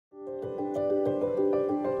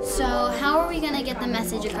So how are we going to get the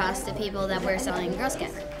message across to people that we're selling Girl Scout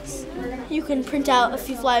cookies? You can print out a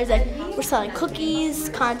few flyers like, we're selling cookies,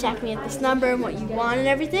 contact me at this number and what you want and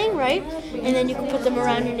everything, right? And then you can put them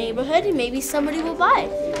around your neighborhood and maybe somebody will buy.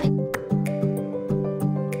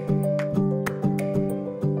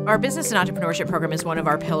 Our Business and Entrepreneurship program is one of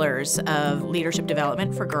our pillars of leadership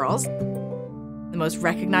development for girls. The most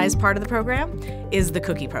recognized part of the program is the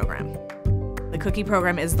Cookie Program. The Cookie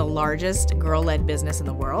Program is the largest girl-led business in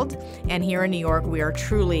the world, and here in New York we are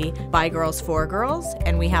truly by girls for girls,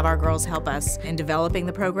 and we have our girls help us in developing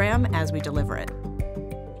the program as we deliver it.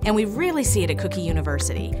 And we really see it at Cookie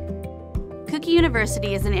University. Cookie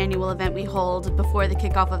University is an annual event we hold before the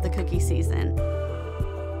kickoff of the cookie season.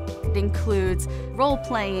 It includes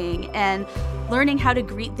role-playing and learning how to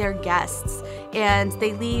greet their guests, and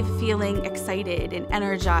they leave feeling excited and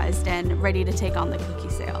energized and ready to take on the cookie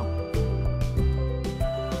sale.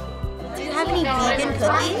 Do you have any vegan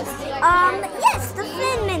cookies? Yes, the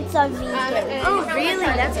Thin Mints are vegan. Oh, really?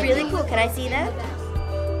 That's really cool. Can I see that?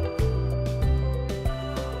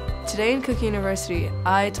 Today in Cookie University,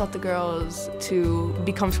 I taught the girls to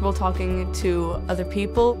be comfortable talking to other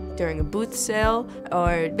people during a booth sale,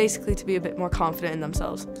 or basically to be a bit more confident in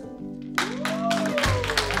themselves.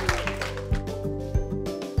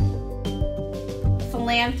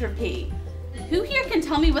 Philanthropy. Who here can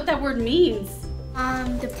tell me what that word means?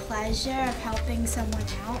 The pleasure of helping someone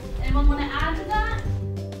out. Anyone want to add to that?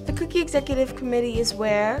 The Cookie Executive Committee is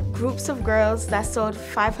where groups of girls that sold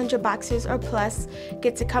 500 boxes or plus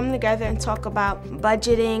get to come together and talk about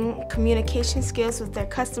budgeting, communication skills with their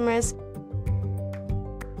customers.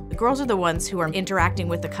 The girls are the ones who are interacting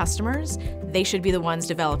with the customers. They should be the ones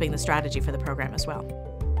developing the strategy for the program as well.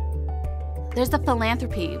 There's the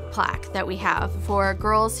philanthropy plaque that we have for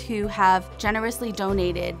girls who have generously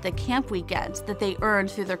donated the camp weekend that they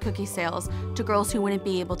earned through their cookie sales to girls who wouldn't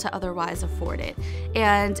be able to otherwise afford it.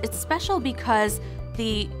 And it's special because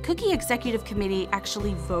the Cookie Executive Committee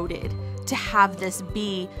actually voted to have this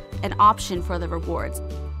be an option for the rewards.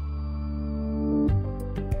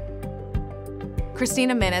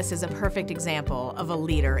 Christina Minnis is a perfect example of a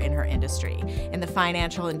leader in her industry. In the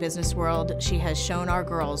financial and business world, she has shown our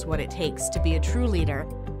girls what it takes to be a true leader.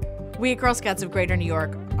 We at Girl Scouts of Greater New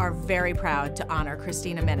York are very proud to honor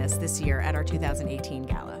Christina Minnis this year at our 2018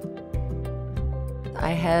 gala. I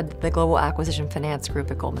head the Global Acquisition Finance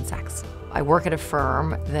Group at Goldman Sachs. I work at a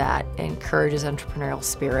firm that encourages entrepreneurial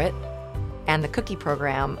spirit. And the Cookie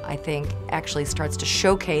Program, I think, actually starts to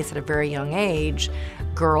showcase at a very young age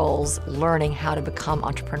girls learning how to become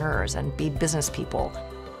entrepreneurs and be business people.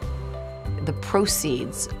 The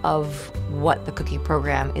proceeds of what the Cookie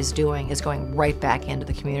Program is doing is going right back into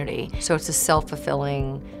the community. So it's a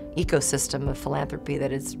self-fulfilling ecosystem of philanthropy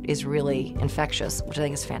that is really infectious, which I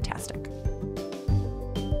think is fantastic.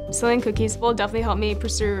 Selling cookies will definitely help me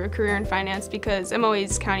pursue a career in finance because I'm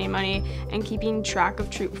always counting money and keeping track of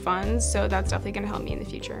troop funds, so that's definitely going to help me in the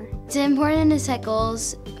future. It's important to set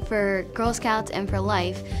goals for Girl Scouts and for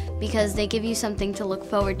life because they give you something to look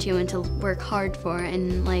forward to and to work hard for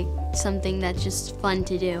and like something that's just fun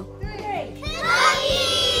to do.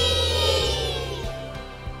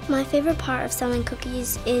 My favorite part of selling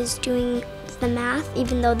cookies is doing the math,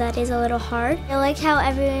 even though that is a little hard. I like how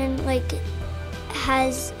everyone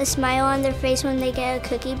has a smile on their face when they get a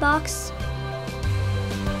cookie box.